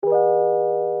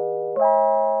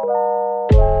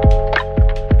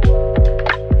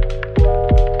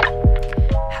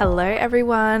Hello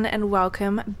everyone and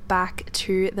welcome back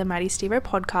to the Maddie Stevo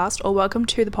podcast, or welcome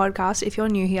to the podcast if you're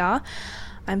new here.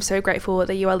 I'm so grateful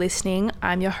that you are listening.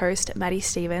 I'm your host Maddie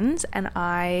Stevens and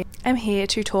I am here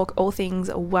to talk all things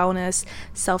wellness,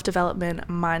 self-development,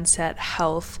 mindset,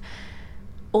 health,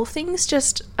 all things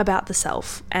just about the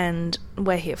self, and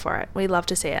we're here for it. We love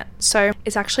to see it. So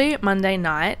it's actually Monday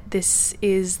night. This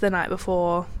is the night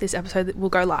before this episode will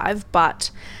go live,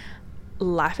 but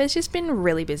life has just been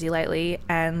really busy lately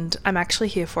and I'm actually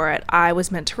here for it. I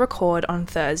was meant to record on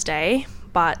Thursday,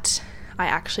 but I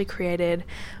actually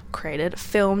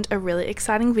filmed a really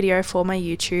exciting video for my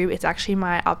YouTube. It's actually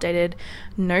my updated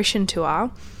Notion tour,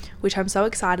 which I'm so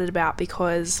excited about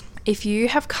because if you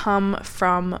have come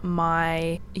from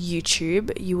my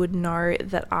YouTube, you would know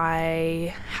that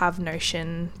I have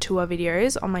Notion tour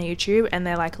videos on my YouTube and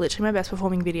they're like literally my best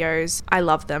performing videos. I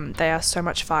love them. They are so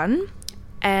much fun.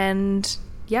 And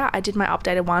yeah, I did my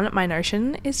updated one. My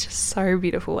Notion is just so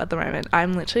beautiful at the moment.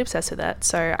 I'm literally obsessed with it.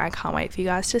 So I can't wait for you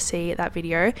guys to see that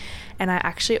video. And I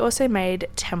actually also made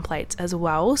templates as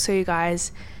well, so you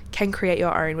guys can create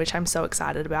your own, which I'm so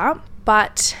excited about.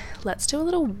 But let's do a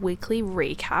little weekly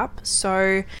recap.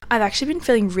 So I've actually been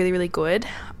feeling really, really good.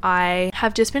 I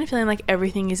have just been feeling like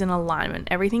everything is in alignment.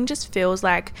 Everything just feels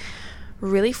like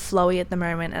really flowy at the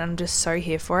moment and I'm just so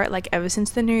here for it. Like ever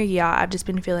since the new year, I've just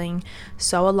been feeling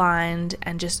so aligned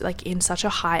and just like in such a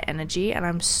high energy, and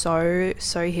I'm so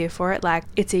here for it. Like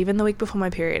it's even the week before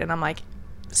my period and I'm like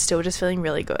still just feeling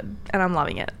really good and I'm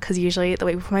loving it, because usually the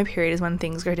week before my period is when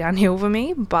things go downhill for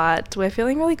me, but we're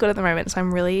feeling really good at the moment, so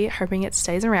I'm really hoping it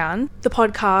stays around. The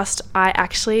podcast, I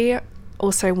actually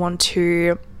also want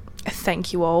to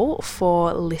thank you all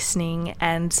for listening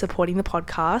and supporting the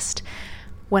podcast.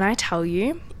 When I tell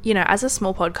you, as a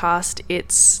small podcast,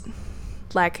 it's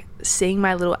like seeing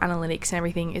my little analytics and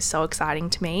everything is so exciting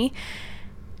to me.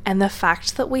 And the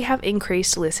fact that we have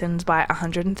increased listens by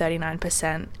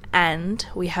 139% and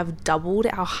we have doubled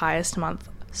our highest month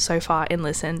so far in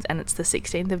listens, and it's the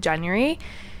 16th of January,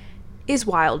 is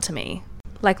wild to me.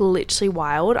 Like literally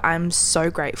wild. I'm so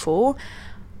grateful.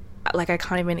 Like I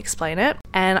can't even explain it,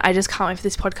 and I just can't wait for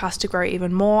this podcast to grow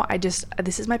even more.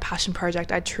 This is my passion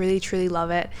project. I truly love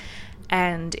it,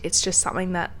 and it's just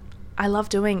something that I love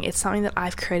doing. It's something that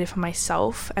I've created for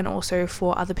myself and also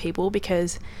for other people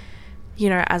because,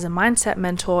 as a mindset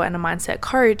mentor and a mindset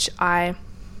coach, I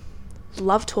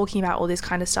love talking about all this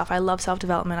kind of stuff. I love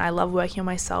self-development. I love working on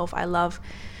myself. I love,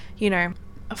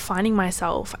 finding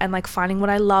myself and like finding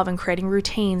what I love and creating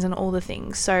routines and all the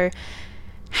things. So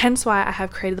hence why I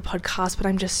have created the podcast, but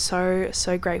I'm just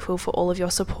so grateful for all of your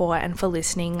support and for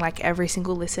listening. Like every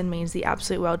single listen means the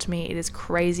absolute world to me. It is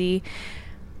crazy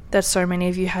that so many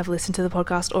of you have listened to the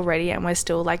podcast already and we're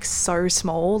still like so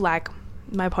small. Like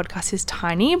my podcast is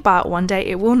tiny, but one day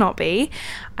it will not be.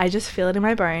 I just feel it in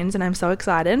my bones and I'm so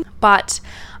excited. But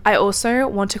I also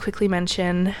want to quickly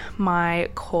mention my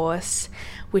course,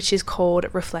 which is called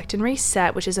Reflect and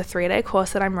Reset, which is a 3-day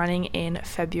course that I'm running in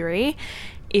February.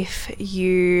 If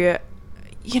you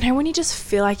when you just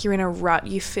feel like you're in a rut,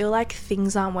 you feel like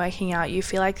things aren't working out, you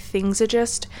feel like things are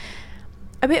just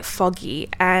a bit foggy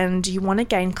and you want to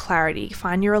gain clarity,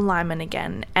 find your alignment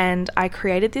again. And I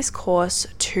created this course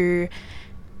to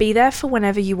be there for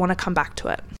whenever you want to come back to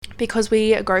it, because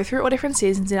we go through all different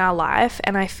seasons in our life,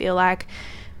 and I feel like,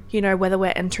 whether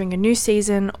we're entering a new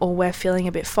season or we're feeling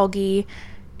a bit foggy,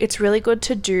 it's really good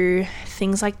to do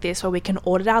things like this where we can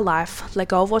audit our life, let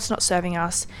go of what's not serving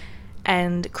us,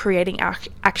 and creating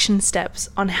action steps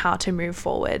on how to move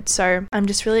forward. So I'm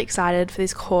just really excited for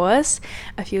this course.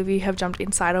 A few of you have jumped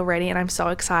inside already and I'm so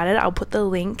excited. I'll put the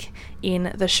link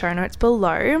in the show notes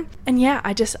below. And yeah,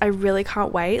 I really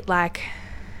can't wait. Like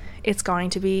it's going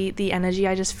to be, the energy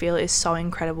I just feel is so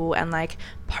incredible and like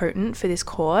potent for this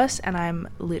course, and I'm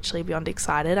literally beyond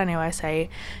excited. I know I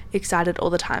say excited all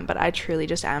the time, but I truly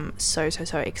just am so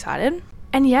excited.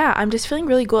 And yeah, I'm just feeling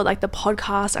really good. Like the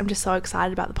podcast, I'm just so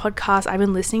excited about the podcast. I've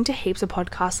been listening to heaps of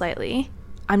podcasts lately.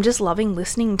 I'm just loving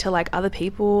listening to like other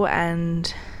people,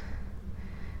 and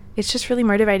it's just really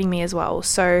motivating me as well.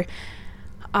 So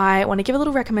I want to give a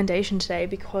little recommendation today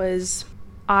because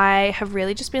I have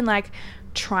really just been like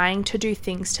trying to do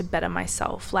things to better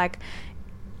myself. Like,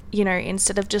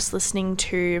 instead of just listening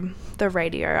to the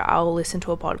radio, I'll listen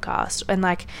to a podcast, and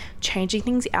like changing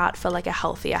things out for like a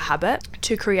healthier habit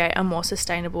to create a more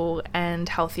sustainable and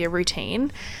healthier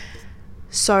routine.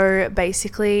 So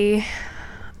basically,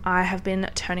 I have been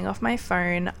turning off my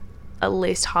phone at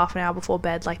least half an hour before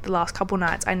bed, like the last couple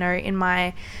nights. I know in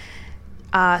my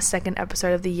second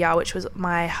episode of the year, which was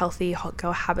my healthy hot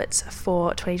girl habits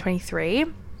for 2023,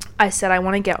 I said I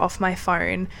want to get off my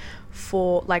phone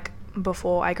for like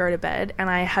before I go to bed, and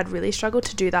I had really struggled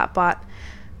to do that, but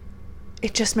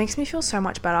it just makes me feel so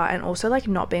much better. And also like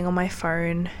not being on my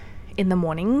phone in the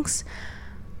mornings,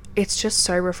 it's just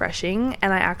so refreshing.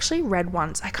 And I actually read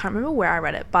once, I can't remember where I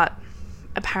read it, but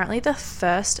apparently the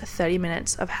first 30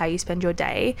 minutes of how you spend your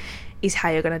day is how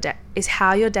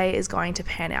your day is going to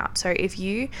pan out. So if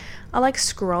you are like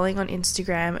scrolling on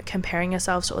Instagram, comparing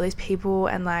yourselves to all these people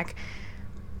and like,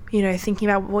 you know, thinking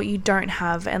about what you don't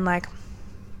have and like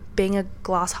being a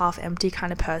glass half empty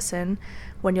kind of person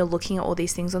when you're looking at all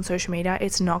these things on social media,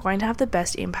 it's not going to have the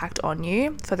best impact on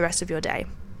you for the rest of your day.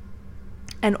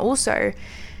 And also,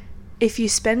 if you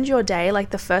spend your day, like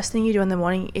the first thing you do in the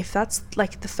morning, if that's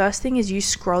like the first thing is you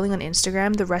scrolling on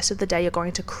Instagram, the rest of the day you're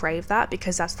going to crave that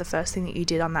because that's the first thing that you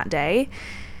did on that day.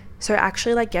 So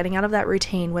actually like getting out of that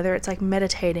routine, whether it's like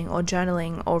meditating or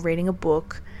journaling or reading a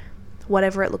book,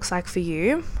 whatever it looks like for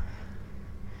you,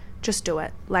 just do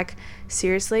it. Like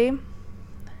seriously,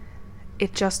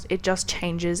 it just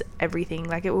changes everything.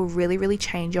 Like it will really, really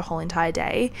change your whole entire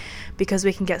day, because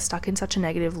we can get stuck in such a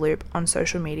negative loop on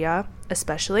social media,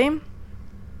 especially.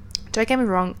 Don't get me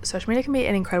wrong, social media can be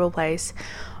an incredible place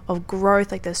of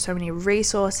growth. Like there's so many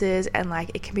resources and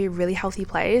like it can be a really healthy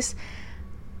place,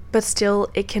 but still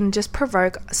it can just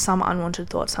provoke some unwanted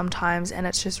thoughts sometimes, and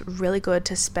it's just really good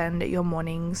to spend your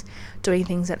mornings doing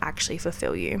things that actually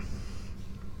fulfill you.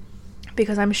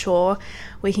 Because I'm sure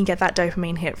we can get that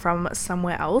dopamine hit from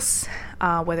somewhere else,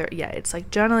 whether it's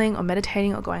like journaling or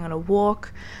meditating or going on a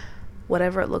walk,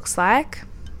 whatever it looks like.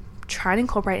 Try and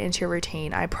incorporate it into your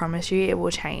routine. I promise you it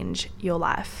will change your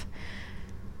life.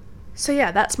 So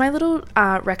yeah, that's my little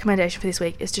recommendation for this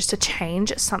week, is just to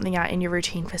change something out in your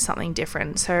routine for something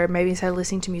different. So maybe instead of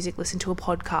listening to music, listen to a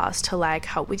podcast to like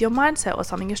help with your mindset or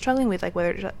something you're struggling with, like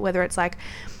whether it's like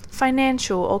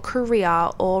financial or career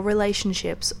or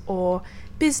relationships or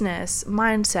business,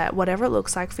 mindset, whatever it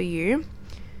looks like for you,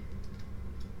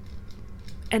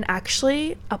 and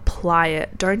actually apply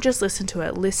it. Don't just listen to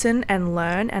it. Listen and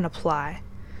learn and apply.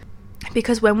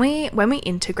 Because when we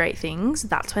integrate things,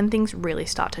 that's when things really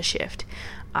start to shift,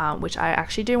 which I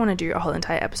actually do want to do a whole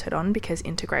entire episode on, because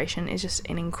integration is just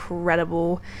an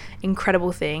incredible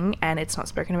thing, and it's not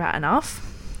spoken about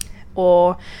enough.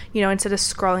 Or, you know, instead of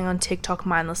scrolling on TikTok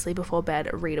mindlessly before bed,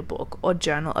 read a book or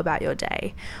journal about your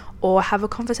day, or have a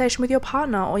conversation with your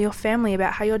partner or your family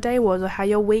about how your day was or how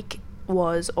your week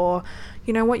was, or,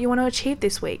 you know, what you want to achieve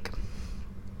this week.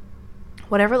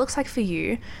 Whatever it looks like for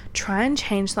you, try and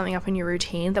change something up in your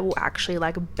routine that will actually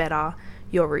like better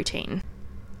your routine.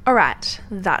 All right,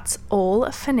 that's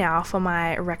all for now for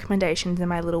my recommendations and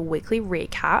my little weekly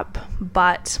recap.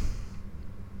 But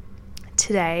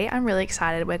today I'm really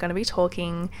excited. We're going to be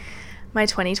talking my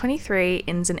 2023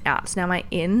 ins and outs. Now my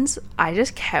ins, I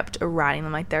just kept writing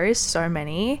them. Like there is so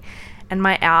many. And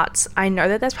my outs, I know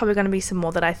that there's probably going to be some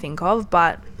more that I think of,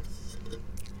 but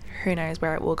who knows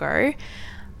where it will go.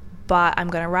 But I'm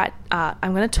going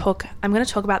to talk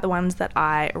about the ones that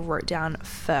I wrote down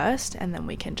first, and then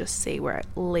we can just see where it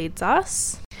leads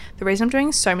us. The reason I'm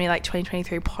doing so many like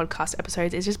 2023 podcast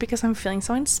episodes is just because I'm feeling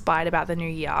so inspired about the new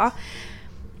year.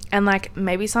 And like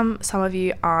maybe some of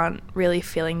you aren't really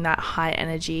feeling that high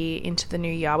energy into the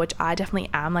new year, which I definitely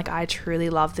am. Like I truly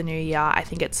love the new year. I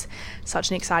think it's such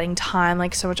an exciting time,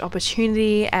 like so much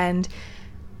opportunity, and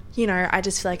you know, I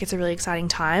just feel like it's a really exciting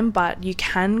time. But you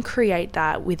can create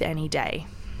that with any day.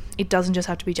 It doesn't just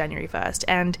have to be January 1st.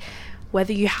 And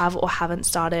whether you have or haven't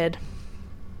started,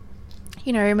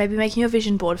 you know, maybe making a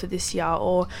vision board for this year,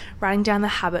 or writing down the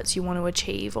habits you want to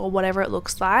achieve, or whatever it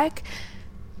looks like,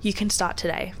 you can start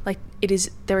today. Like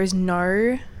there is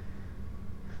no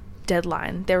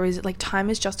deadline. There is like, time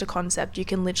is just a concept. You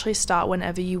can literally start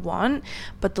whenever you want,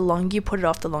 but the longer you put it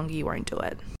off, the longer you won't do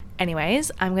it.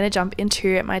 Anyways, I'm going to jump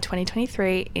into my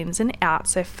 2023 ins and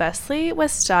outs. So firstly, we're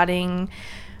starting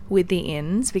with the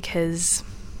ins, because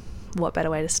what better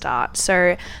way to start?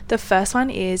 So the first one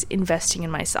is investing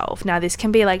in myself. Now this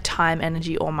can be like time,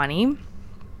 energy, or money.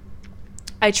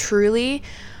 I truly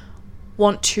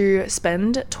want to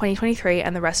spend 2023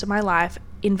 and the rest of my life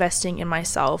investing in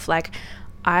myself. Like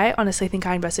I honestly think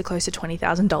I invested close to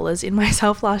 $20,000 in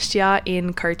myself last year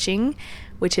in coaching,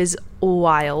 which is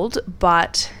wild,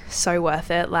 but so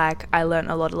worth it. Like I learned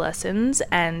a lot of lessons,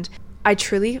 and I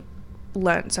truly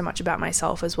learned so much about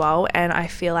myself as well. And I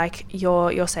feel like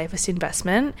you're your safest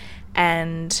investment,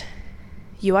 and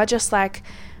you are just like,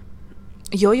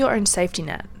 you're your own safety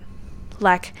net.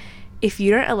 Like if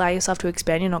you don't allow yourself to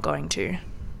expand, you're not going to.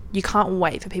 You can't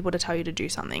wait for people to tell you to do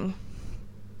something.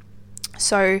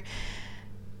 So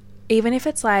even if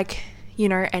it's like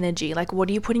energy. Like, what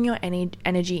are you putting your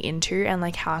energy into, and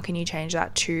like how can you change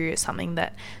that to something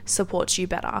that supports you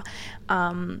better?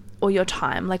 Or your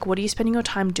time, like what are you spending your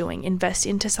time doing? Invest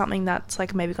into something that's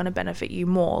like maybe going to benefit you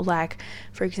more, like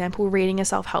for example reading a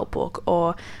self-help book,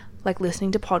 or like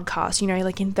listening to podcasts.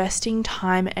 Like investing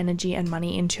time, energy and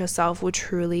money into yourself will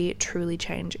truly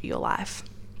change your life.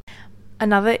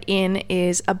 Another in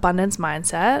is abundance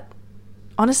mindset.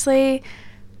 Honestly,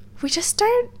 we just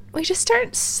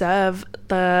don't serve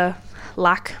the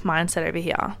lack mindset over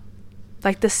here.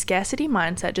 Like the scarcity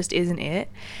mindset just isn't it.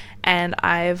 And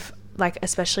I've like,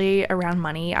 especially around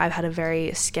money, I've had a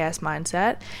very scarce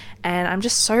mindset, and I'm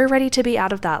just so ready to be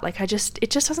out of that. Like it just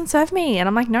doesn't serve me. And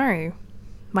I'm like, no,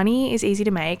 money is easy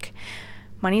to make.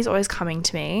 Money is always coming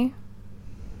to me,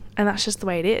 and that's just the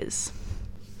way it is.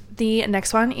 The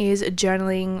next one is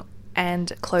journaling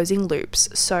and closing loops.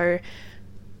 So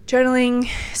journaling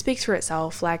speaks for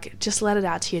itself. Like just let it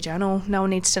out to your journal. No one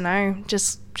needs to know.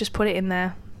 Just put it in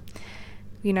there.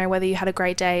 Whether you had a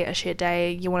great day, a shit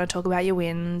day, you want to talk about your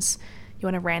wins, you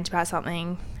want to rant about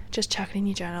something, just chuck it in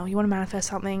your journal. You want to manifest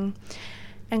something.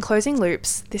 And closing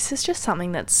loops, this is just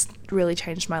something that's really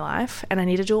changed my life, and I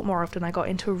need to do it more often. I got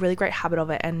into a really great habit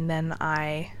of it, and then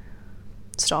I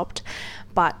stopped,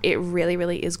 but it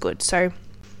really is good. So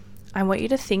I want you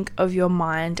to think of your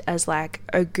mind as like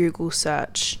a Google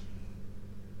search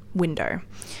window,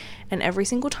 and every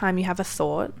single time you have a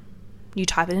thought, you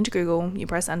type it into Google, you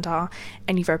press enter,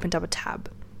 and you've opened up a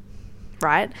tab,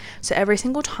 right? So every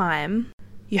single time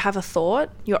you have a thought,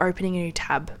 you're opening a new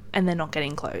tab, and they're not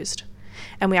getting closed.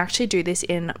 And we actually do this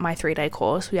in my 3-day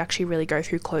course. We actually really go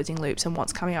through closing loops and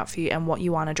what's coming up for you and what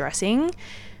you aren't addressing,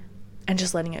 and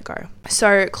just letting it go.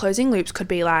 So closing loops could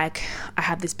be like, I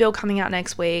have this bill coming out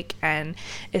next week and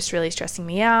it's really stressing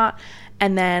me out.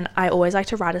 And then I always like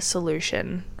to write a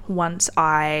solution once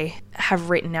I have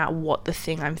written out what the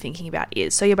thing I'm thinking about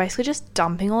is. So you're basically just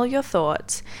dumping all of your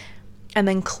thoughts and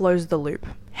then close the loop.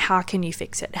 How can you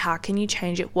fix it? How can you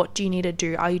change it? What do you need to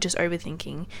do? Are you just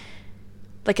overthinking?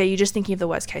 Like, are you just thinking of the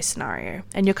worst case scenario?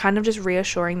 And you're kind of just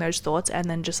reassuring those thoughts and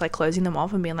then just like closing them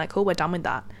off and being like, cool, we're done with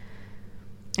that.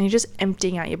 And you're just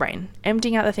emptying out your brain,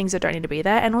 emptying out the things that don't need to be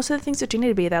there, and also the things that do need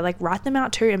to be there. Like, write them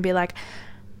out too and be like,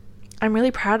 I'm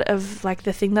really proud of like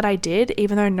the thing that I did,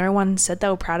 even though no one said they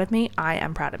were proud of me. I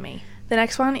am proud of me. The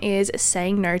next one is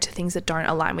saying no to things that don't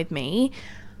align with me.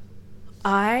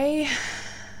 I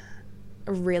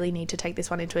really need to take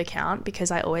this one into account, because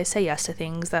I always say yes to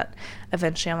things that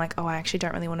eventually I'm like, oh, I actually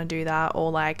don't really want to do that,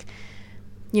 or like,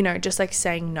 just like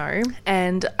saying no.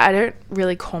 And I don't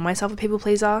really call myself a people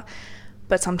pleaser,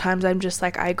 but sometimes I'm just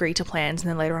like, I agree to plans and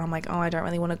then later on I'm like, oh, I don't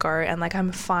really want to go. And like,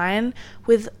 I'm fine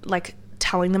with like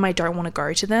telling them I don't want to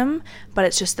go to them, but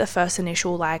it's just the first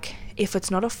initial, like, if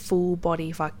it's not a full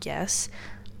body fuck yes,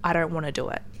 I don't want to do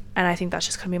it. And I think that's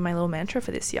just gonna be my little mantra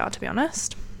for this year, to be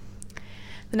honest.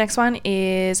 The next one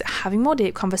is having more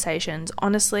deep conversations.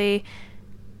 Honestly,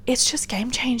 it's just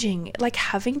game changing. Like,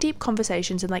 having deep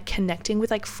conversations and like connecting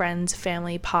with like friends,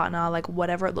 family, partner, like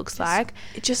whatever it looks like,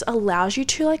 it just allows you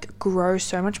to like grow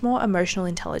so much more emotional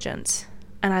intelligence.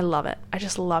 And I love it. I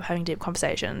just love having deep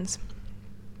conversations.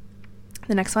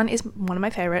 The next one is one of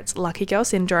my favorites, lucky girl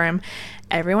syndrome.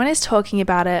 Everyone is talking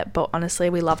about it, but honestly,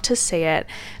 we love to see it.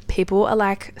 People are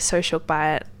like so shook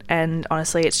by it. And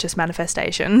honestly, it's just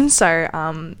manifestation. So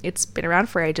it's been around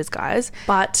for ages, guys.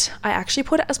 But I actually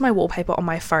put it as my wallpaper on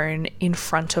my phone in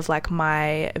front of like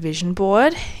my vision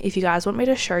board. If you guys want me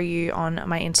to show you on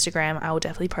my Instagram, I will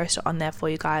definitely post it on there for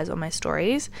you guys on my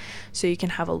stories, so you can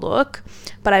have a look.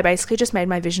 But I basically just made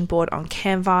my vision board on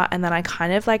Canva, and then I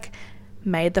kind of like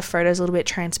made the photos a little bit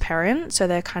transparent, so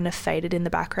they're kind of faded in the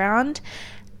background.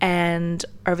 And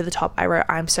over the top I wrote,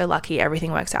 I'm so lucky,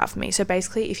 everything works out for me. So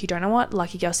basically, if you don't know what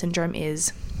lucky girl syndrome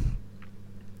is,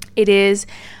 it is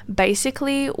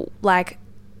basically like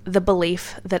the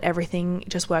belief that everything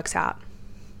just works out.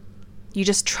 You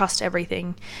just trust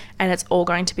everything and it's all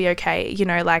going to be okay.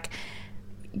 Like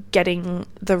getting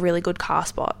the really good car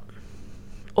spot,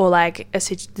 or like the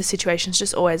situations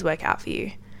just always work out for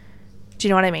you. Do you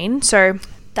know what I mean? So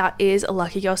that is a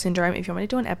lucky girl syndrome. If you want me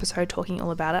to do an episode talking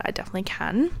all about it, I definitely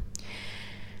can.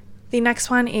 The next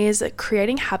one is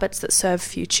creating habits that serve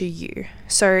future you.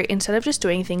 So instead of just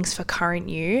doing things for current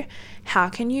you, how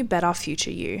can you better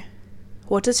future you?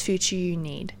 What does future you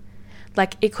need?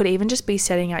 Like, it could even just be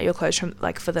setting out your clothes from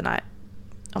like for the night.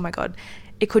 Oh my God.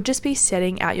 It could just be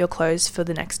setting out your clothes for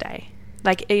the next day.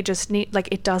 Like, it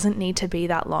doesn't need to be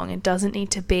that long. It doesn't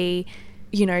need to be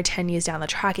 10 years down the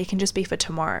track. It can just be for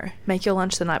tomorrow. Make your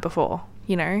lunch the night before,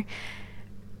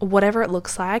 whatever it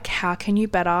looks like. How can you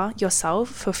better yourself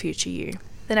for future you?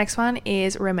 The next one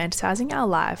is romanticizing our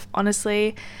life.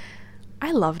 Honestly,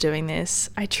 I love doing this.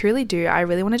 I truly do. I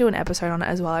really want to do an episode on it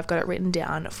as well. I've got it written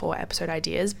down for episode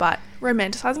ideas, but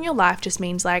romanticizing your life just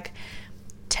means like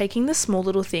taking the small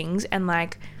little things and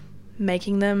like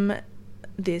making them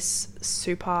this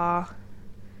super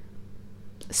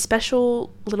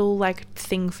special little like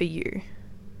thing for you,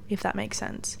 if that makes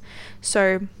sense.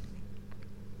 So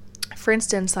for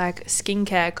instance, like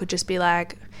skincare could just be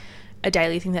like a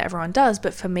daily thing that everyone does,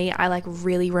 but for me, I like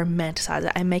really romanticize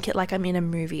it. I make it like I'm in a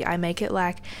movie. I make it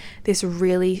like this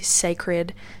really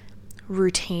sacred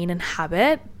routine and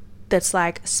habit that's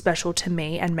like special to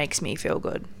me and makes me feel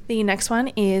good. The next one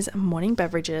is morning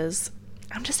beverages.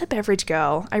 I'm just a beverage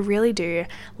girl. I really do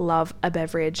love a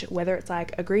beverage, whether it's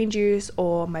like a green juice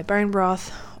or my bone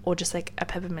broth or just like a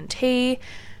peppermint tea,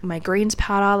 my greens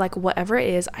powder, like whatever it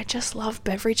is. I just love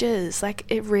beverages. Like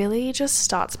it really just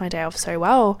starts my day off so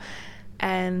well.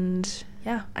 And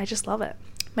yeah, I just love it.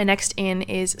 My next in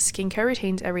is skincare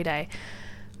routines every day.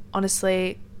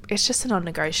 Honestly, it's just a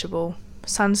non-negotiable.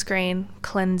 Sunscreen,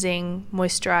 cleansing,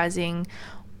 moisturizing,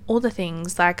 all the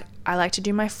things. Like I like to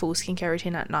do my full skincare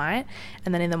routine at night,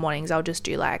 and then in the mornings I'll just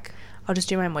do my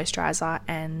moisturizer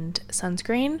and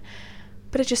sunscreen.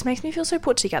 But it just makes me feel so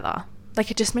put together. Like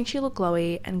it just makes you look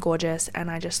glowy and gorgeous, and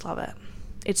I just love it.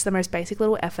 It's the most basic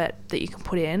little effort that you can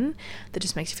put in that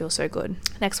just makes you feel so good.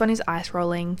 Next one is ice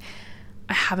rolling.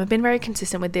 I haven't been very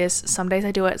consistent with this. Some days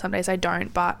I do it, some days I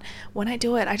don't, but when I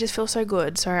do it, I just feel so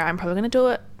good. So I'm probably going to do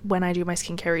it when I do my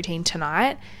skincare routine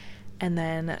tonight, and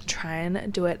then try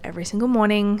and do it every single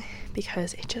morning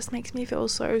because it just makes me feel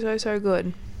so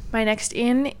good. My next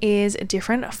in is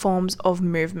different forms of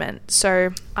movement.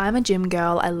 So I'm a gym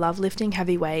girl. I love lifting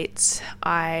heavy weights.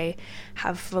 I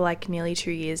have for like nearly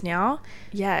 2 years now.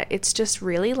 Yeah, it's just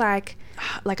really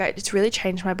it's really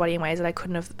changed my body in ways that I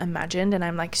couldn't have imagined. And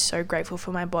I'm like so grateful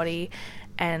for my body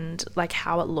and like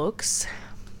how it looks,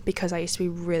 because I used to be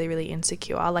really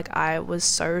insecure. Like I was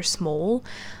so small.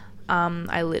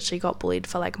 I literally got bullied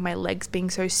for like my legs being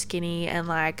so skinny and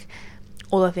like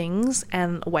all the things,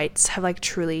 and weights have like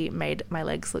truly made my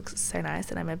legs look so nice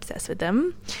and I'm obsessed with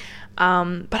them.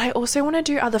 But I also want to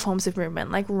do other forms of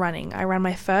movement, like running. I ran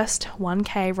my first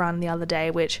 1K run the other day,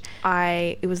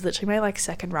 it was literally my like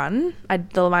second run.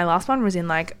 My last one was in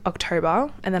like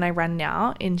October, and then I ran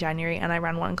now in January, and I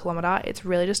ran 1 kilometer. It's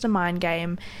really just a mind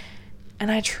game, and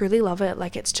I truly love it.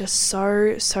 Like it's just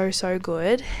so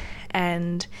good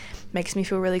and makes me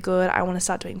feel really good. I want to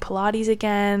start doing Pilates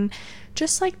again,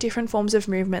 just like different forms of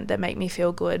movement that make me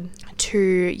feel good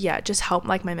to just help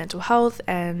like my mental health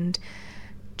and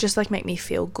just like make me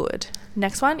feel good.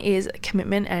 Next one is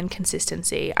commitment and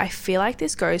consistency. I feel like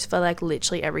this goes for like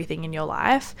literally everything in your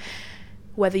life.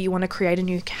 Whether you want to create a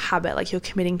new habit, like you're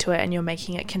committing to it and you're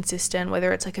making it consistent,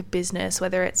 whether it's like a business,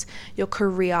 whether it's your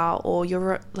career or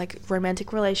your like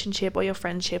romantic relationship or your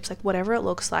friendships, like whatever it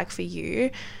looks like for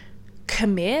you,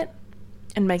 commit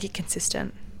and make it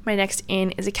consistent. My next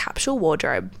in is a capsule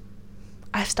wardrobe.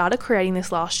 I started creating this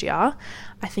last year.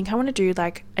 I think I want to do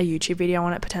like a YouTube video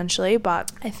on it potentially,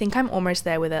 but I think I'm almost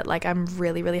there with it. Like I'm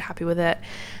really happy with it.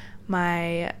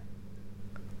 My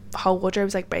whole wardrobe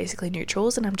is like basically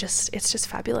neutrals, and it's just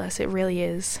fabulous. It really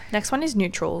is. Next one is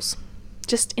neutrals.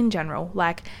 Just in general,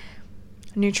 like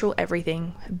neutral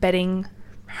everything. Bedding,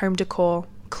 home decor,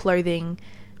 clothing,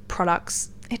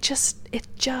 products. It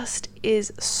just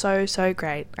is so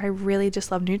great. I really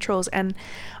just love neutrals, and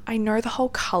I know the whole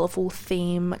colourful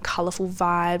theme, colourful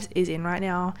vibes is in right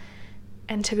now,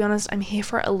 and to be honest, I'm here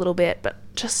for it a little bit, but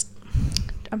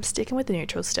I'm sticking with the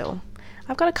neutrals still.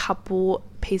 I've got a couple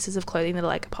pieces of clothing that are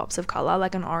like pops of colour,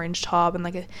 like an orange top and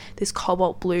like this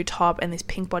cobalt blue top and this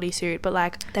pink bodysuit, but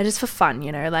like they're just for fun,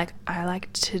 you know, like I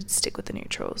like to stick with the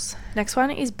neutrals. Next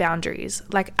one is boundaries,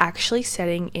 like actually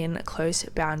setting in close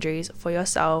boundaries for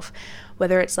yourself,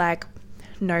 whether it's like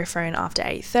no phone after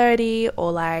 8:30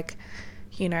 or like,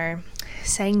 you know,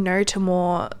 saying no to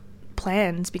more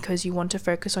plans because you want to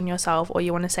focus on yourself or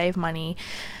you want to save money.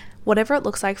 Whatever it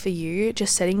looks like for you,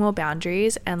 just setting more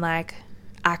boundaries and like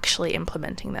actually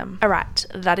implementing them. All right,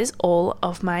 that is all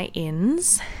of my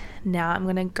ins. Now I'm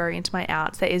going to go into my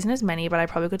outs. There isn't as many, but I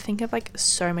probably could think of like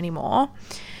so many more.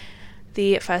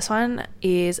 The first one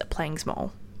is playing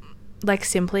small. Like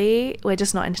simply, we're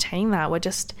just not entertaining that.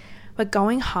 We're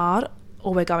going hard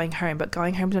or we're going home, but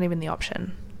going home's not even the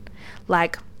option.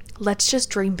 Like, let's just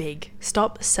dream big.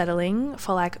 Stop settling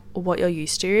for like what you're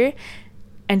used to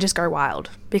and just go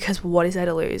wild, because what is there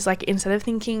to lose? Like instead of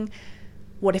thinking,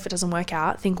 what if it doesn't work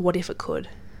out? Think, what if it could?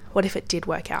 What if it did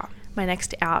work out? My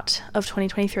next out of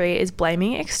 2023 is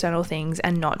blaming external things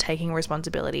and not taking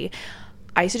responsibility.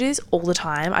 I used to do this all the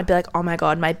time. I'd be like, oh my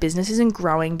God, my business isn't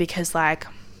growing because like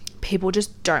people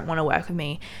just don't want to work with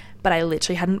me. But I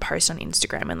literally hadn't posted on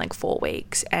Instagram in like 4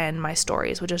 weeks and my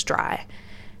stories were just dry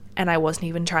and I wasn't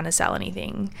even trying to sell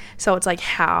anything. So it's like,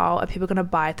 how are people going to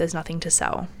buy if there's nothing to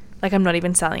sell? Like, I'm not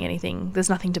even selling anything. There's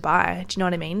nothing to buy. Do you know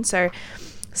what I mean? So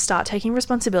start taking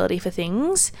responsibility for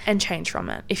things and change from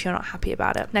it if you're not happy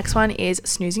about it. Next one is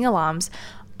snoozing alarms.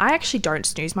 I actually don't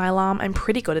snooze my alarm. I'm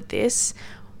pretty good at this.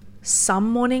 Some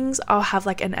mornings I'll have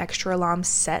like an extra alarm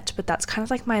set, but that's kind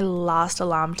of like my last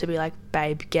alarm to be like,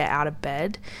 babe, get out of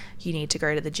bed. You need to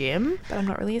go to the gym. But I'm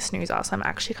not really a snoozer, so I'm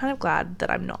actually kind of glad that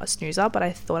I'm not a snoozer, but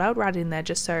I thought I would write it in there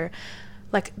just so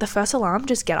like the first alarm,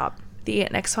 just get up. The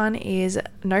next one is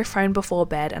no phone before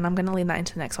bed, and I'm going to lean that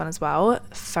into the next one as well.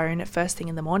 Phone first thing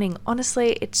in the morning.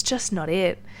 Honestly, it's just not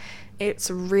it.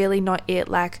 It's really not it.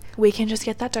 Like, we can just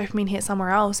get that dopamine hit somewhere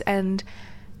else, and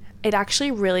it actually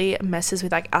really messes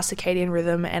with like our circadian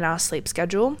rhythm and our sleep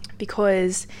schedule,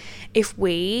 because if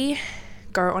we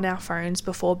go on our phones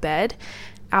before bed,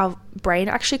 our brain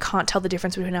actually can't tell the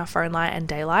difference between our phone light and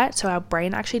daylight. So our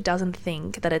brain actually doesn't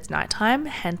think that it's nighttime,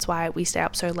 hence why we stay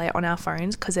up so late on our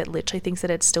phones, because it literally thinks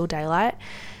that it's still daylight.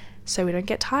 So we don't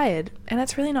get tired, and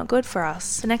that's really not good for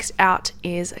us. The next out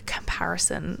is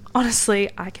comparison.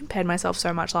 Honestly, I compared myself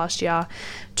so much last year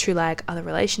to like other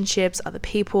relationships, other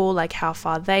people, like how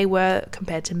far they were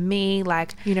compared to me.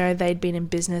 Like, you know, they'd been in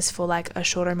business for like a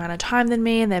shorter amount of time than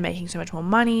me, and they're making so much more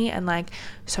money and like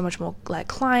so much more like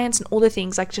clients and all the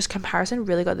things. Like, just comparison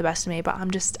really got the best of me, but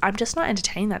I'm just not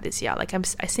entertaining that this year. Like, I'm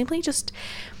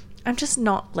just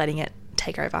not letting it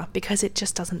take over, because it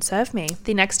just doesn't serve me.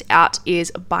 The next out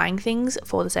is buying things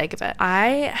for the sake of it.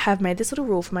 I have made this little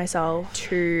rule for myself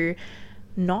to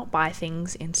not buy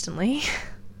things instantly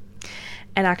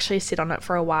and actually sit on it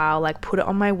for a while, like put it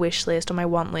on my wish list or my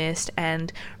want list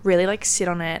and really like sit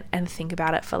on it and think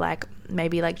about it for like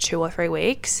maybe like 2 or 3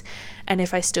 weeks. And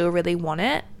if I still really want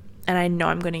it and I know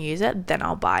I'm going to use it, then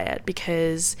I'll buy it,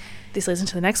 because this leads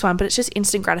into the next one, but it's just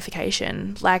instant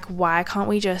gratification. Like, why can't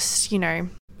we just, you know,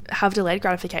 have delayed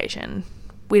gratification?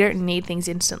 We don't need things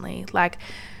instantly. Like,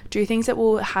 do things that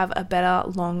will have a better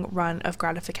long run of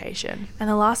gratification. And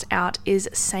the last out is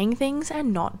saying things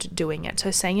and not doing it. So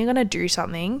saying you're going to do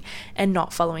something and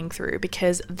not following through,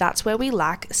 because that's where we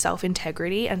lack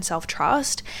self-integrity and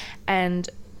self-trust. And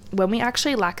when we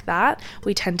actually lack that,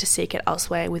 we tend to seek it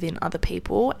elsewhere within other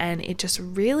people, and it just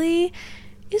really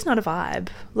is not a vibe.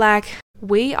 Like,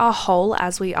 we are whole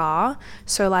as we are,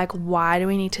 so like, why do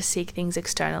we need to seek things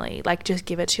externally? Like, just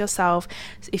give it to yourself.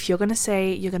 If you're going to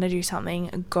say you're going to do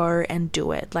something, go and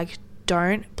do it. Like,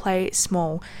 don't play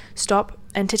small. Stop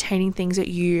entertaining things that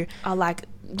you are like,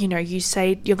 you know, you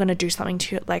say you're going to do something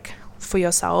to like for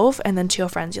yourself, and then to your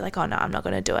friends you're like, oh no, I'm not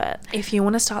going to do it. If you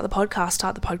want to start the podcast,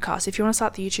 start the podcast. If you want to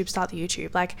start the YouTube, start the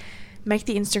YouTube. Like, make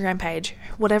the Instagram page.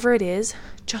 Whatever it is,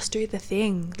 just do the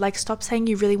thing. Like, stop saying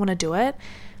you really want to do it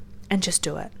and just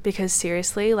do it, because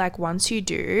seriously, like, once you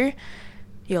do,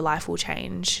 your life will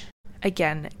change.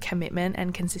 Again, commitment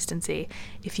and consistency.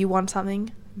 If you want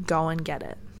something, go and get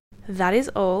it. That is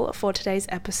all for today's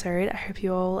episode. I hope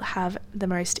you all have the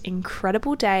most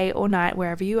incredible day or night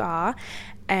wherever you are,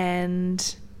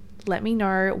 and let me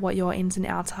know what your ins and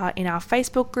outs are in our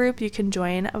Facebook group. You can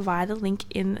join via the link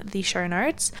in the show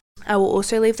notes. I will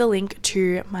also leave the link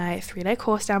to my 3-day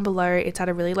course down below. It's at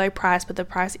a really low price, but the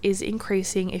price is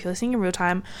increasing if you're listening in real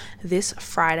time this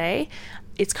Friday.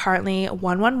 It's currently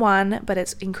 $111, but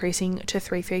it's increasing to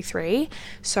 $333.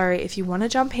 So if you want to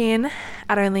jump in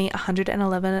at only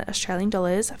 111 Australian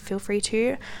dollars, feel free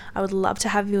to. I would love to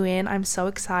have you in. I'm so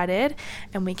excited,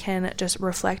 and we can just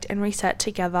reflect and reset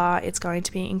together. It's going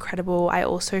to be incredible. I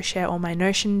also share all my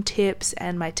Notion tips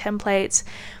and my templates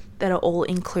that are all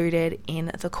included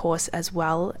in the course as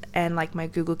well, and like my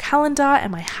Google Calendar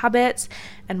and my habits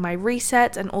and my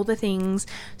resets and all the things.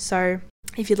 So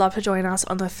if you'd love to join us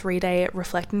on the 3-day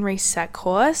Reflect and Reset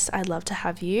course, I'd love to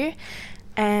have you.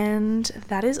 And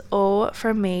that is all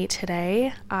from me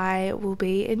today. I will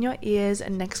be in your ears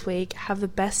next week. Have the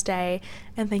best day,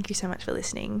 and thank you so much for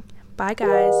listening. Bye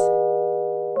guys.